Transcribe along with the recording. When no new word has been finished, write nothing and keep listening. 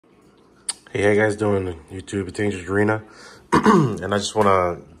Hey, how you guys doing? YouTube, it's Angel Arena. And I just want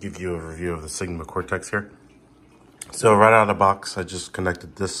to give you a review of the Sigma Cortex here. So right out of the box, I just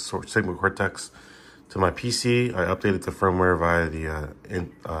connected this Sigma Cortex to my PC. I updated the firmware via the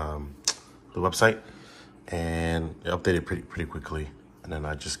website, and it updated pretty quickly. And then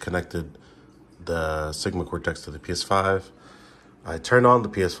I just connected the Sigma Cortex to the PS5. I turned on the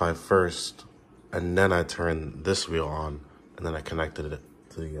PS5 first, and then I turned this wheel on, and then I connected it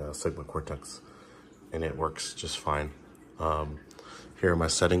to the Sigma Cortex, and it works just fine. Here are my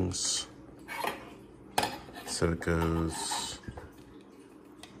settings. So it goes,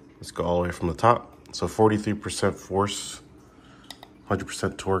 let's go all the way from the top. So 43% force,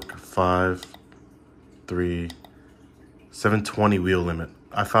 100% torque, 5, 3, 720 wheel limit.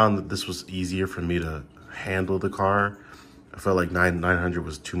 I found that this was easier for me to handle the car. I felt like 900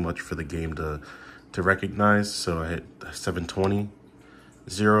 was too much for the game to recognize, so I hit 720.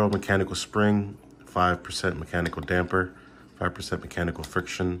 0 mechanical spring, 5% mechanical damper, 5% mechanical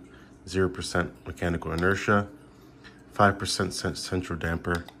friction, 0% mechanical inertia, 5% central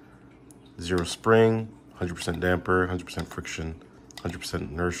damper, 0 spring, 100% damper, 100% friction,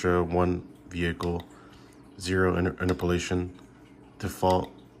 100% inertia, 1 vehicle, 0 interpolation,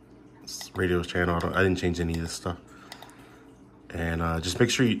 default radio channel. I didn't change any of this stuff. And just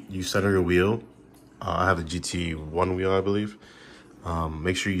make sure you center your wheel. I have the GT1 wheel, I believe.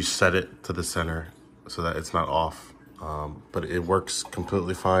 Make sure you set it to the center so that it's not off. But it works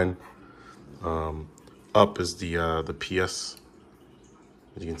completely fine. Up is the PS,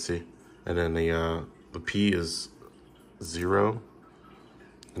 as you can see, and then the P is 0,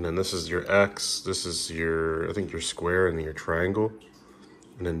 and then this is your X. This is your, I think, your square, and then your triangle,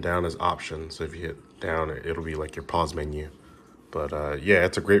 and then down is option. So if you hit down, it'll be like your pause menu. But yeah,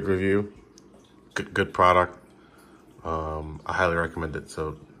 it's a great review. Good product. I highly recommend it.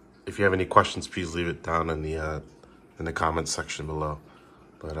 So if you have any questions, please leave it down in the comments section below.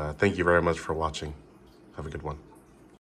 But thank you very much for watching. Have a good one.